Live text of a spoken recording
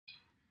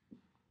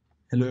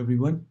Hello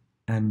everyone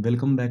and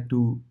welcome back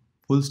to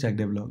Full Stack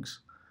Devlogs.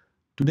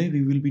 Today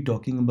we will be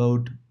talking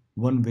about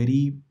one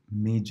very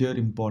major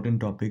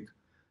important topic,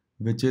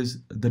 which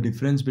is the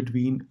difference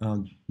between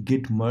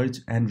Git Merge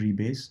and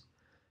Rebase,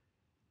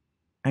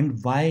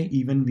 and why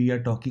even we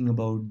are talking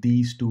about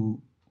these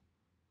two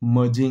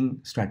merging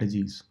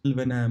strategies.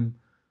 When I'm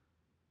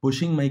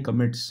pushing my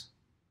commits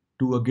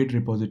to a Git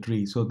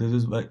repository, so this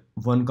is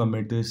one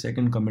commit, this is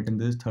second commit,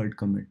 and this is third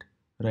commit,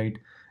 right?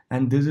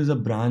 And this is a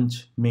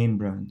branch, main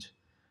branch.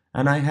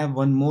 And I have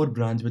one more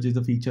branch, which is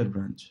the feature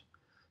branch.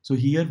 So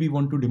here we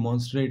want to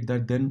demonstrate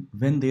that then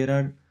when there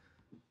are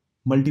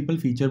multiple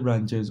feature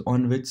branches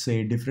on which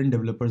say different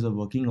developers are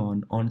working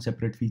on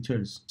separate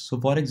features.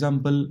 So for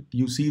example,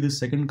 you see this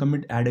second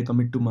commit, add a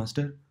commit to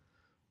master.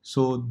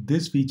 So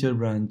this feature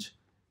branch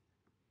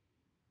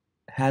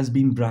has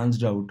been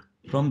branched out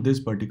from this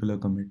particular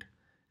commit,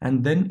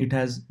 and then it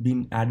has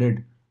been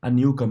added a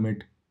new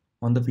commit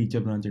on the feature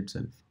branch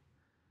itself.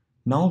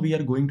 Now we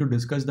are going to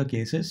discuss the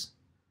cases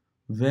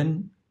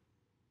when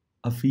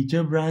a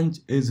feature branch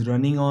is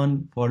running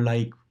on for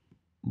like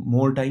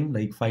more time,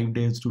 like 5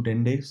 days to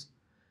 10 days,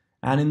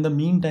 and in the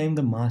meantime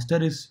the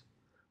master is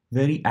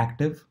very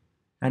active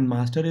and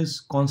master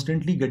is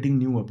constantly getting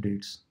new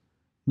updates,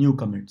 new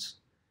commits,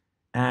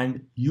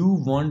 and you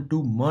want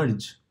to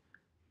merge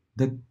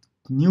the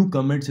new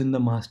commits in the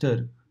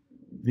master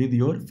with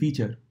your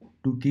feature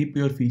to keep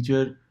your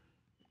feature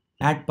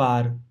at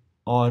par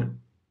or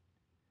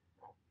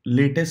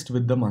latest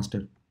with the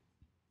master.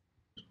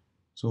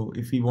 So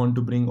if we want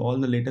to bring all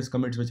the latest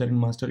commits which are in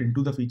master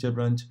into the feature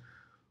branch,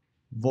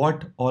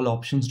 what all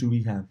options do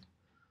we have?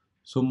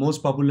 So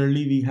most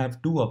popularly we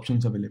have two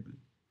options available.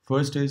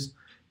 First is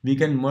we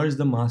can merge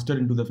the master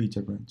into the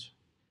feature branch.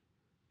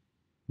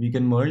 We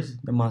can merge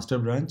the master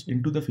branch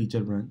into the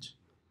feature branch.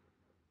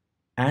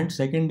 And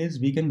second is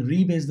we can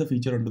rebase the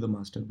feature onto the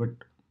master, but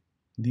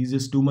this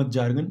is too much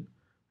jargon.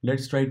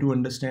 Let's try to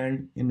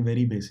understand in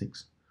very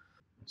basics.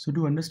 So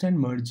to understand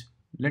merge,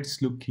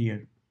 let's look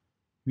here.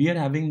 We are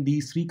having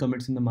these three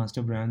commits in the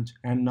master branch,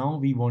 and now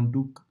we want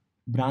to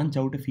branch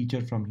out a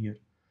feature from here.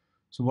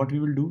 So what we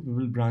will do, we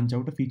will branch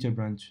out a feature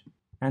branch,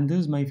 and this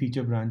is my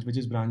feature branch which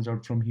is branched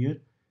out from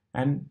here,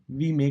 and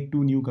we make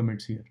two new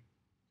commits here.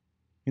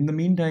 In the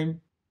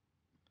meantime,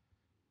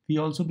 we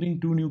also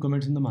bring two new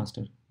commits in the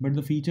master, but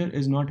the feature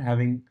is not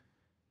having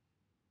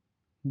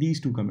these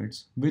two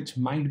commits, which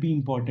might be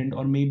important,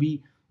 or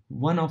maybe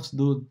one of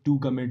those two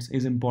commits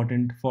is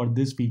important for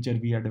this feature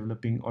we are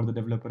developing or the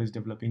developer is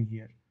developing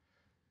here.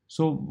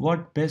 So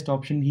what best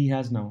option he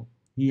has now?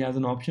 He has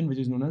an option which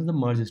is known as the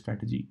merge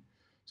strategy.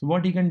 So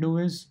what he can do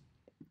is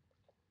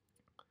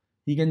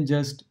he can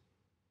just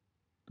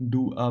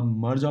do a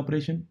merge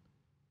operation,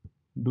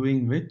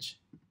 doing which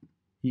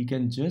he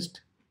can just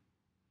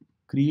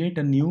create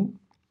a new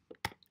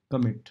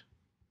commit.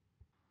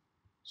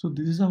 So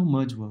this is how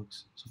merge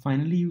works. So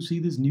finally you see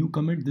this new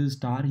commit, this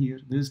star here.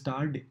 This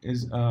star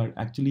is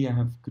actually I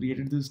have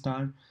created this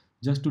star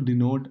just to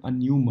denote a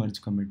new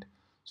merge commit.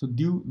 So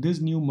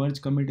this new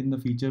merge commit in the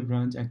feature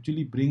branch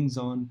actually brings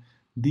on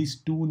these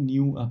two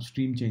new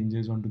upstream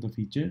changes onto the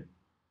feature.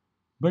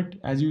 But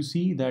as you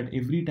see that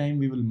every time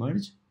we will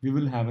merge, we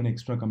will have an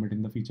extra commit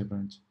in the feature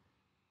branch,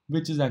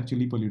 which is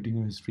actually polluting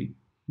your history.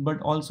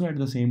 But also at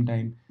the same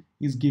time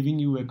is giving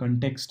you a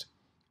context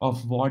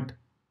of what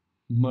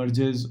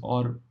merges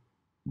or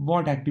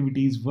what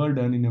activities were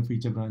done in a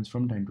feature branch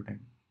from time to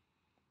time.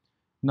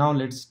 Now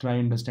let's try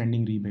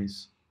understanding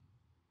rebase.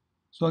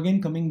 So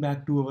again, coming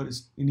back to our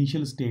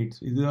initial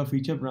states, is there a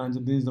feature branch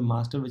and this is the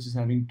master which is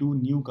having two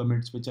new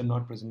commits which are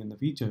not present in the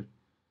feature.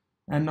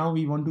 And now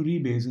we want to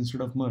rebase instead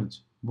of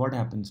merge. What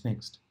happens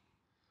next?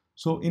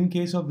 So in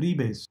case of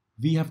rebase,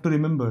 we have to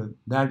remember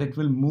that it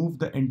will move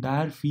the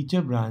entire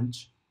feature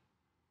branch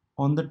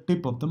on the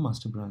tip of the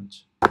master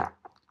branch.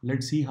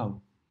 Let's see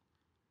how.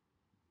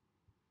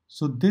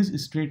 So this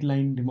straight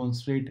line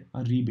demonstrates a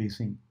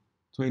rebasing.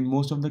 So in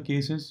most of the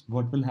cases,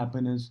 what will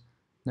happen is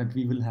that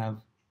we will have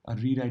a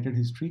rewritten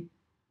history.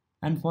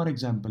 And for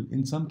example,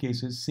 in some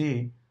cases,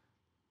 say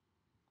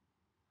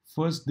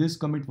first this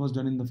commit was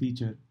done in the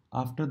feature.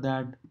 After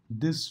that,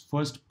 this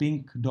first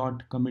pink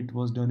dot commit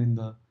was done in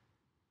the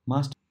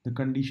master. The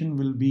condition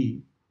will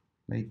be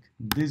like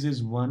this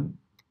is 1,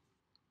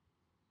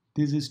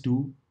 this is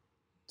 2,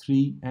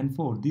 3, and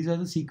 4. These are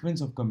the sequence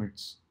of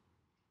commits.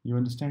 You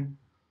understand?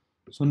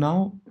 So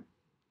now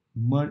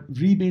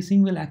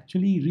rebasing will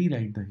actually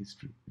rewrite the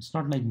history. It's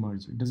not like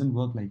merge. It doesn't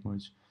work like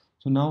merge.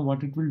 So now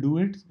what it will do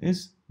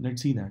is,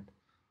 let's see that.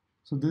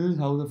 So this is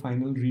how the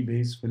final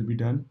rebase will be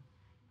done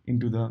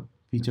into the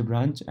feature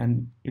branch,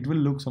 and it will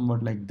look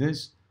somewhat like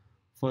this.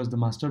 First the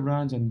master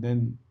branch and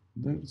then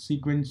the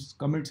sequence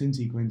commits in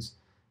sequence,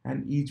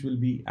 and each will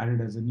be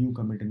added as a new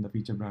commit in the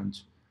feature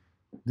branch.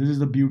 This is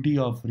the beauty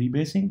of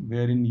rebasing,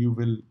 wherein you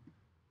will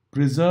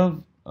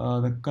preserve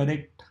the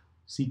correct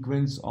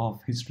sequence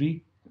of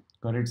history,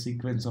 correct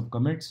sequence of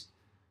commits,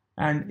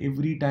 and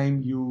every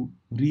time you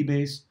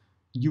rebase,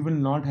 you will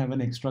not have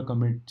an extra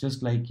commit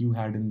just like you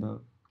had in the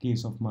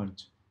case of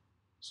merge.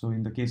 So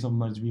in the case of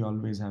merge, we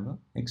always have an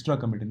extra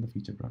commit in the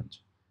feature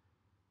branch.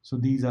 So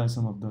these are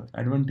some of the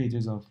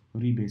advantages of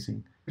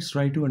rebasing. Let's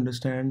try to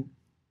understand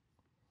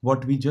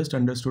what we just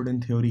understood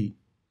in theory.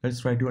 Let's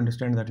try to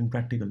understand that in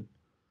practical.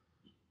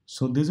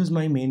 So this is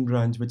my main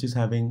branch, which is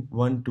having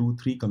 1, 2,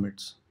 3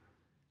 commits,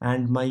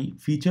 and my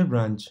feature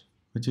branch,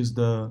 which is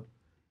the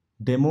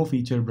demo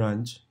feature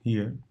branch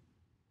here,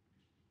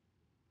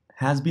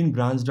 has been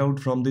branched out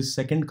from this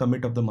second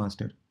commit of the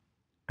master.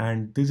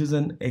 And this is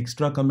an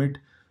extra commit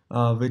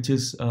which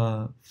is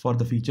for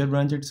the feature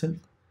branch itself.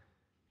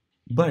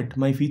 But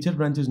my feature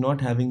branch is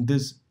not having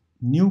this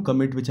new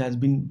commit which has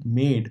been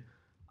made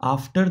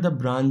after the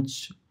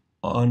branch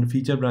on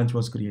feature branch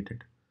was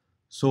created.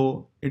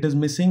 So it is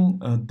missing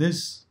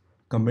this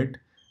commit,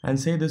 and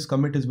say this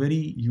commit is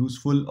very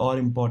useful or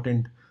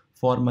important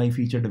for my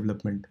feature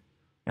development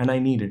and I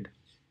need it.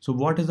 So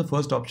what is the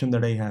first option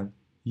that I have?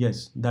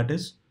 Yes, that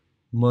is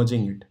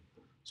merging it.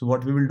 So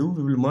what we will do,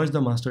 we will merge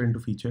the master into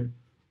feature,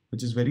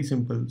 which is very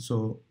simple.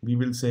 So we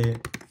will say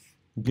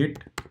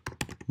git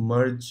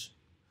merge.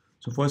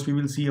 So first we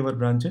will see our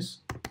branches.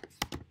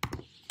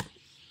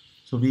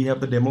 So we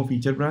have the demo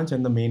feature branch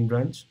and the main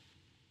branch.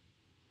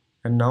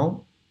 And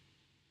now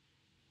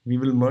we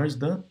will merge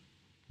the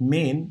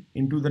main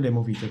into the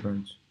demo feature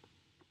branch.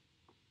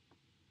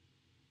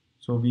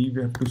 So we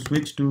have to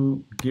switch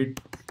to git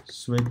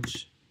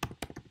switch.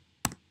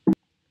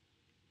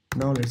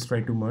 Now let's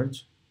try to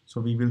merge.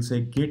 So we will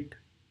say git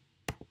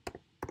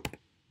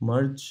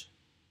merge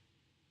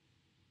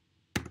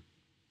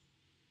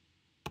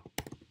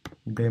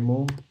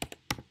demo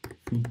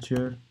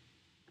feature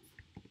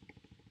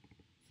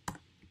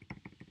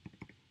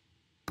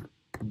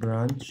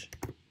branch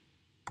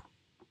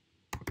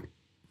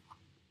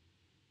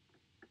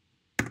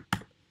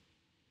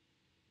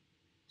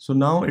So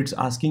now it's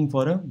asking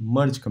for a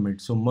merge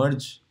commit. So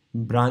merge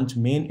branch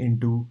main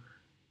into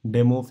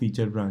demo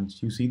feature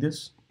branch. You see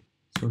this?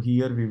 So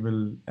here we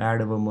will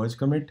add our merge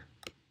commit,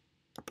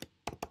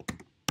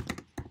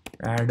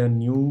 add a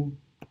new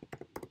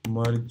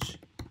merge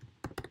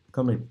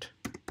commit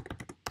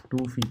to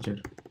feature,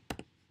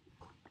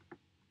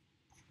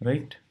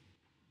 right?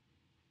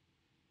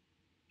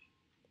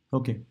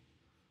 Okay.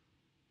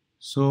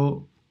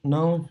 So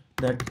now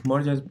that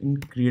merge has been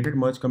created,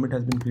 merge commit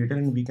has been created,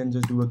 and we can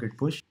just do a git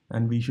push,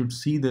 and we should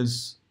see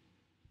this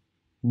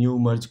new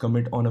merge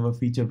commit on our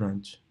feature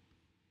branch.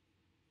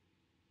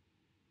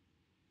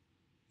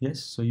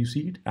 Yes, so you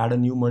see it, add a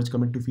new merge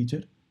commit to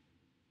feature.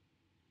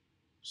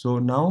 So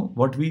now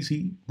what we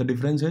see, the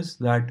difference is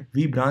that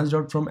we branched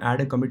out from add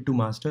a commit to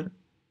master,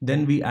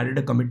 then we added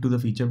a commit to the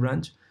feature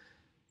branch.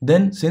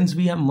 Then since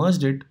we have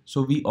merged it,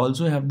 so we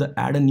also have the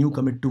add a new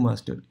commit to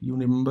master. You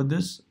remember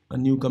this, a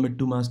new commit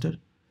to master,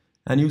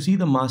 and you see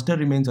the master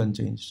remains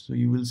unchanged. So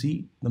you will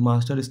see the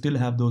master still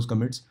have those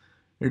commits.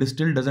 It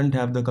still doesn't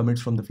have the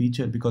commits from the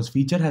feature because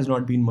feature has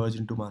not been merged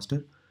into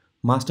master.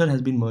 Master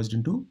has been merged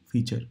into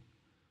feature.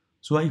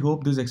 So I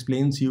hope this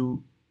explains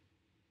you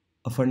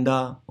a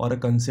funda or a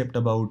concept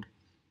about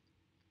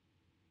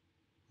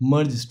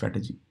merge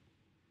strategy.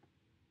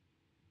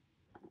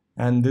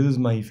 And this is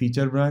my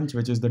feature branch,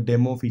 which is the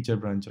demo feature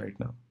branch right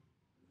now.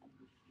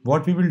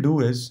 What we will do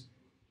is,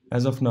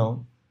 as of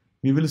now,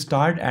 we will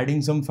start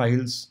adding some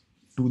files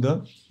to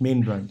the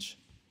main branch.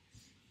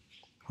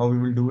 How we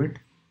will do it?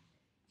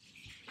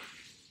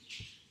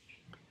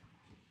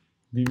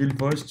 We will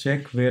first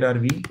check where are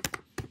we.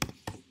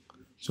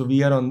 So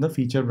we are on the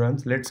feature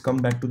branch. Let's come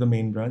back to the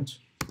main branch.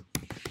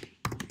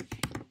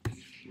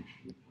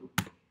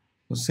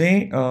 So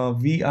say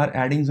we are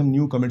adding some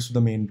new commits to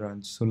the main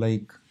branch. So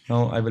like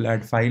now I will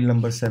add file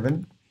number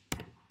 7.txt.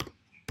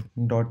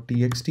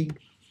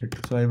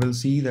 So I will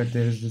see that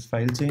there is this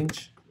file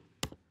change.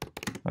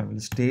 I will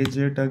stage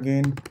it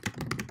again.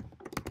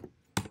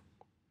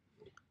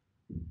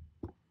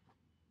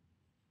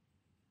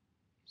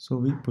 So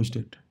we pushed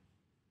it.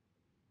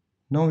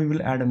 Now we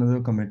will add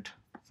another commit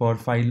for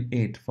file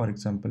 8, for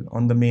example,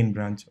 on the main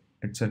branch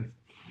itself.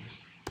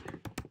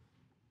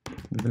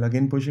 We will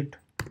again push it.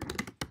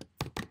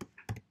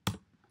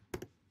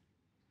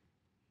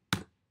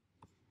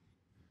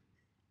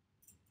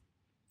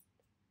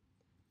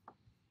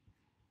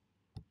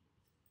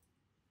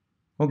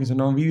 Okay, so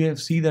now we have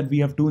see that we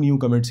have two new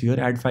commits here,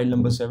 add file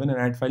number 7 and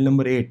add file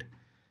number 8.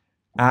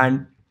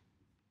 And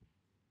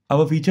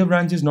our feature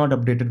branch is not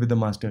updated with the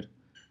master.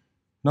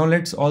 Now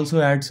let's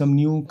also add some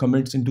new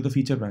commits into the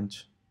feature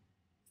branch.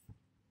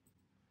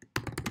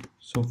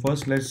 So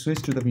first let's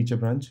switch to the feature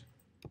branch.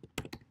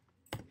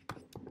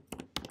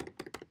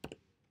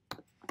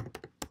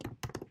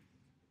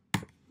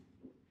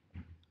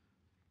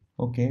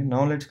 Okay,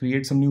 now let's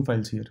create some new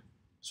files here.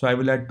 So I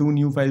will add two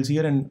new files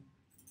here and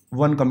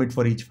one commit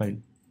for each file.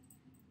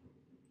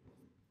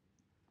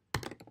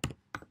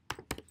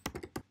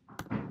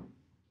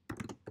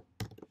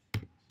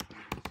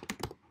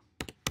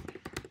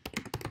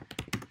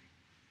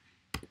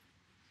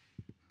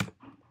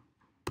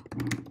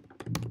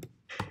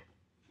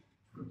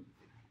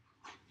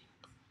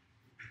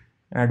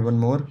 Add one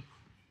more,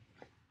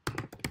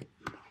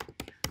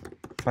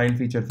 file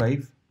feature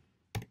 5.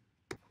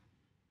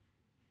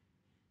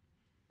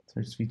 So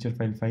it's feature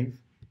file 5.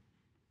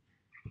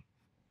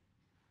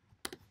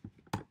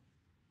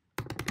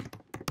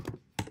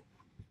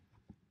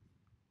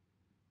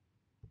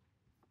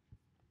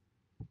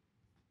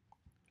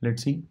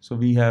 Let's see. So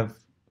we have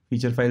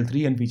feature file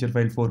 3 and feature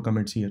file 4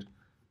 commits here.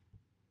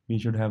 We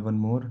should have one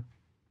more,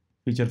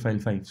 feature file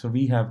 5. So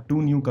we have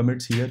 2 new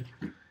commits here,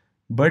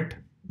 but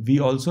we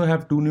also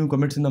have 2 new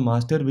commits in the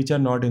master which are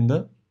not in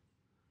the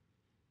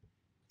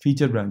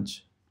feature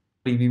branch.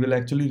 We will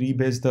actually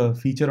rebase the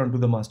feature onto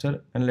the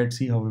master, and let's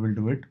see how we will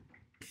do it.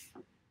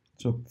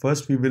 So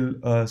first we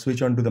will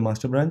switch on to the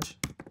master branch,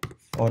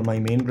 or my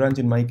main branch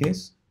in my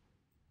case.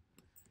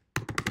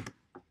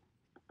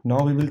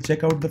 Now we will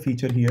check out the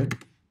feature here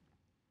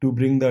to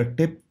bring the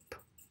tip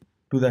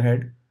to the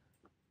head.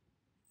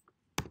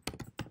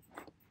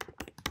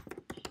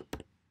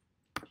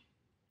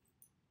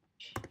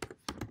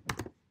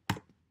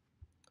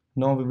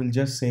 Now we will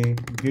just say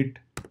Git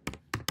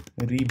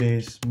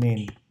Rebase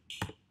main.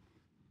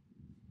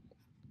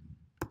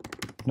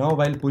 Now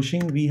while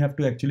pushing, we have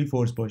to actually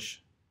force push.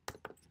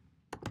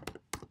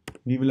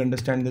 We will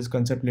understand this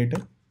concept later.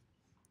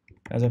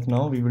 As of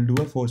now, we will do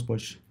a force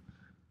push.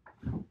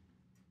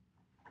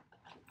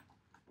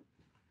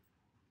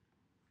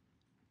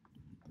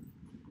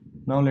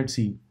 Now let's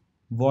see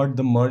what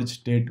the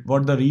merge did,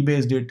 what the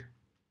rebase did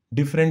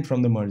different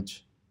from the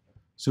merge.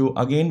 So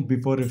again,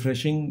 before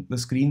refreshing the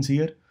screens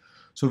here,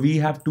 so we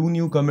have 2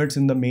 new commits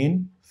in the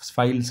main,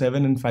 file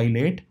 7 and file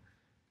 8,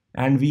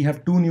 and we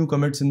have 2 new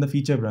commits in the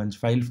feature branch,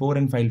 file 4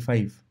 and file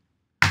 5.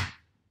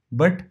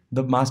 But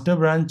the master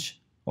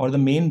branch or the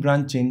main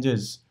branch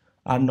changes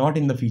are not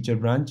in the feature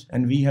branch,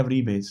 and we have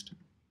rebased.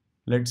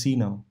 Let's see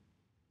now.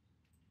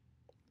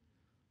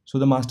 So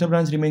the master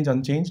branch remains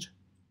unchanged,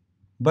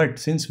 but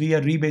since we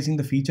are rebasing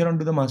the feature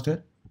onto the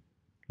master,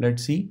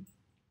 let's see.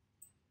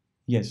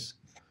 Yes.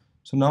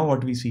 So now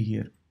what we see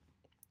here,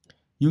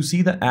 you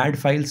see the add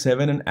file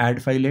 7 and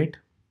add file 8.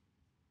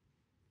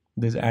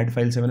 There's add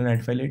file 7 and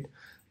add file 8.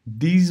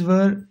 These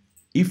were,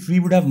 if we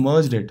would have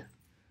merged it,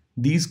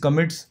 these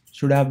commits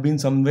should have been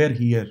somewhere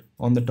here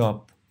on the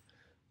top.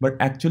 But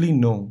actually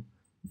no.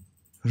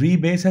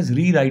 Rebase has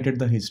rewritten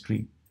the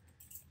history,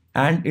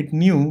 and it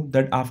knew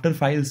that after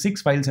file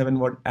 6, file 7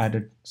 was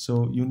added.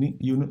 So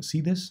you see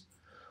this.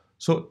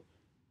 So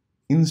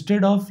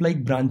instead of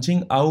like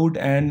branching out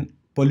and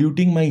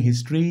polluting my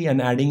history and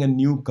adding a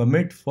new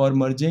commit for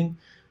merging,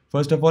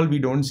 first of all, we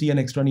don't see an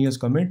extraneous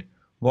commit.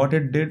 What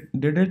it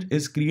did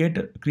is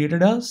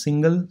created a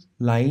single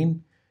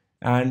line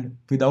and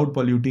without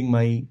polluting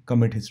my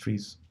commit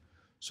histories.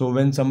 So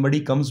when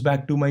somebody comes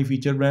back to my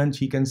feature branch,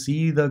 he can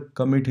see the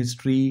commit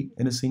history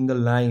in a single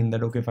line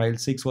that, okay, file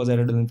 6 was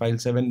added, then file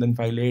 7, then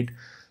file 8.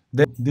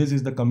 Then this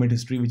is the commit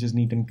history, which is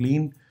neat and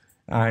clean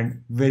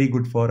and very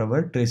good for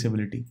our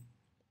traceability.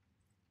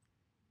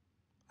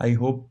 I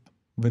hope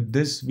with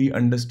this we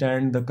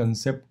understand the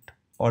concept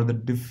or the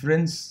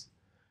difference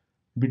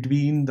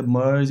between the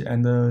merge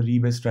and the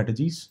rebase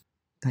strategies.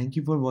 Thank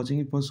you for watching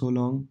it for so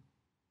long.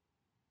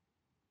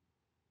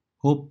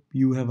 Hope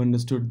you have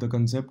understood the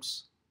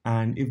concepts,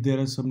 and if there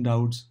are some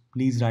doubts,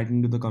 please write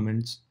into the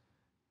comments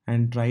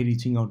and try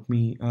reaching out to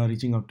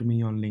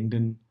me on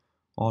LinkedIn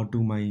or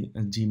to my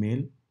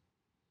Gmail.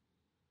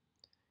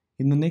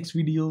 In the next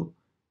video,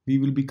 we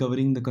will be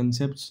covering the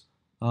concepts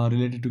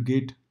related to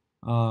Git,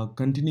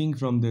 continuing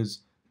from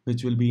this,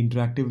 which will be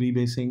interactive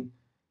rebasing,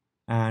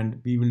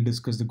 and we will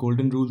discuss the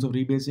golden rules of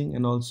rebasing,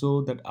 and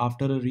also that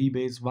after a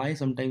rebase, why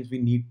sometimes we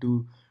need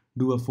to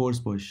do a force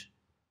push.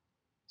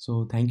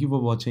 So thank you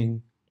for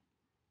watching,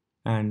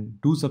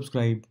 and do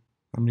subscribe.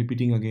 I'm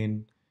repeating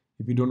again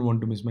if you don't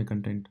want to miss my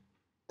content.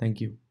 Thank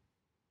you.